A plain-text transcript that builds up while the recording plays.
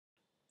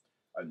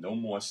A No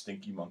More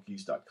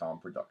StinkyMonkeys.com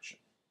production.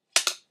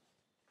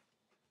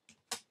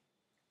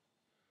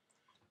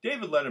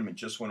 David Letterman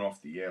just went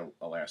off the air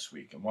last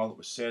week, and while it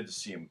was sad to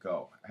see him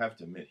go, I have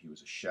to admit he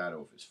was a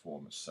shadow of his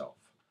former self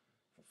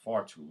for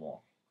far too long,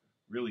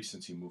 really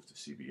since he moved to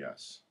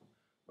CBS.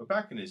 But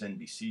back in his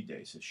NBC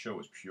days, his show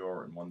was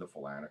pure and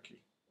wonderful anarchy.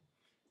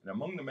 And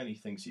among the many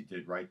things he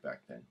did right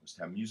back then was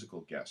to have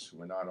musical guests who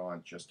were not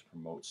on just to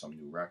promote some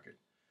new record,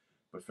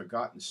 but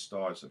forgotten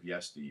stars of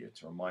yesteryear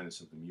to remind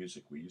us of the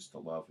music we used to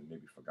love and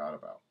maybe forgot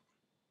about,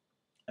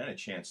 and a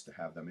chance to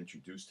have them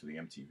introduced to the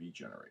MTV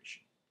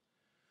generation.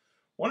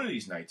 One of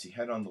these nights, he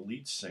had on the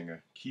lead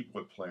singer,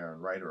 keyboard player,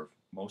 and writer of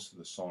most of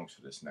the songs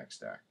for this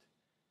next act.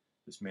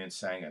 This man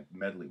sang a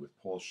medley with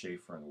Paul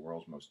Schaefer and the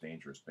world's most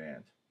dangerous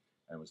band,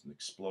 and it was an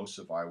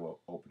explosive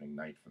eye-opening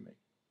night for me.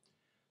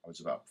 I was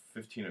about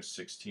 15 or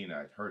 16, and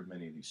I'd heard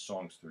many of these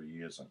songs through the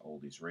years on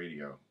Oldies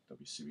Radio,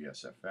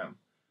 WCBS FM,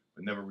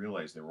 but never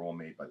realized they were all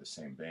made by the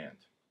same band.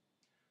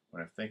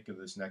 When I think of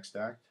this next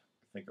act,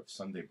 I think of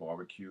Sunday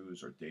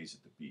barbecues or days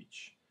at the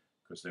beach,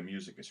 because their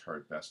music is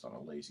heard best on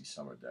a lazy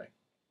summer day.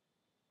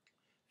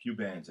 Few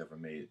bands ever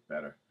made it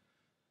better,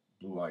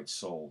 blue-eyed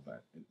soul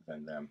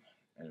than them,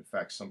 and in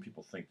fact some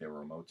people think they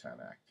were a Motown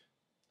act.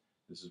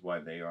 This is why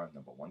they are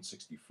number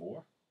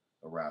 164,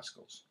 the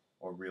Rascals,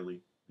 or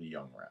really, the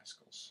Young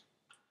Rascals.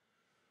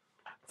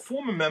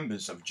 Former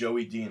members of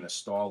Joey D and the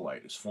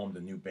Starlighters formed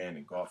a new band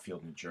in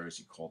Garfield, New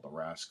Jersey called the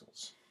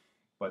Rascals,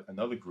 but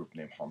another group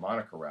named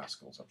Harmonica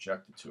Rascals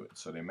objected to it,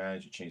 so they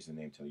managed to change the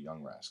name to the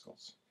Young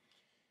Rascals.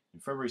 In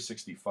February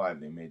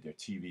 '65, they made their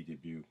TV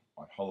debut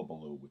on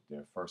Hullabaloo with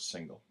their first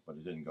single, but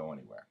it didn't go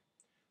anywhere.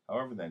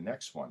 However, their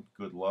next one,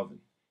 Good Lovin',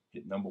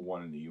 hit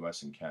 #1 in the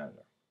US and Canada.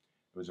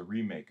 It was a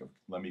remake of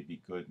Let Me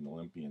Be Good, an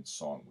Olympian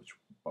song,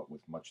 but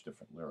with much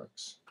different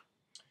lyrics.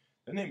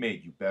 Then they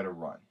made You Better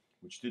Run,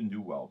 which didn't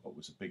do well, but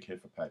was a big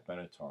hit for Pat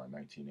Benatar in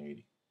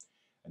 1980.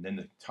 And then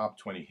the top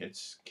 20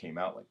 hits came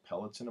out like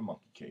pellets in a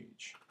monkey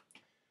cage.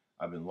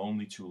 I've Been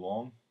Lonely Too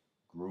Long,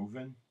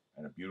 Groovin',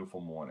 and A Beautiful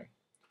Morning.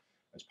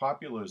 As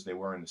popular as they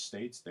were in the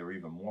States, they were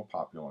even more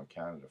popular in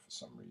Canada for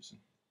some reason.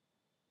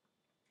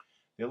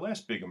 Their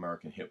last big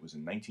American hit was in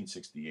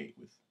 1968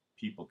 with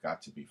People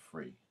Got to Be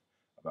Free,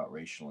 about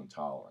racial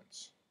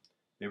intolerance.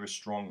 They were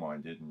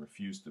strong-minded and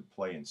refused to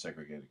play in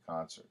segregated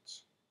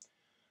concerts.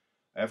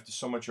 After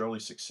so much early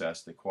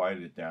success, they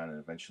quieted it down and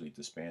eventually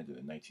disbanded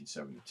in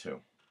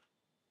 1972.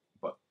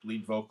 But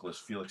lead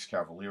vocalist Felix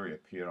Cavaliere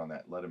appeared on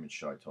that Letterman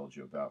show I told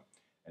you about,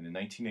 and in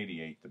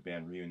 1988, the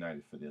band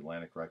reunited for the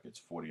Atlantic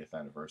Records 40th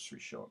anniversary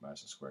show at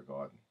Madison Square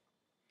Garden.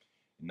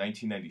 In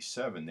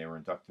 1997, they were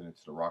inducted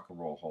into the Rock and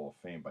Roll Hall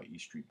of Fame by E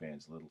Street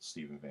Band's Little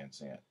Steven Van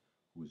Zandt,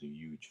 who was a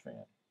huge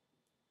fan.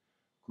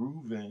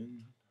 Groovin'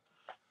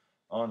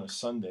 on a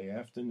Sunday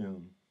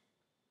afternoon,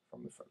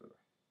 from the Federal.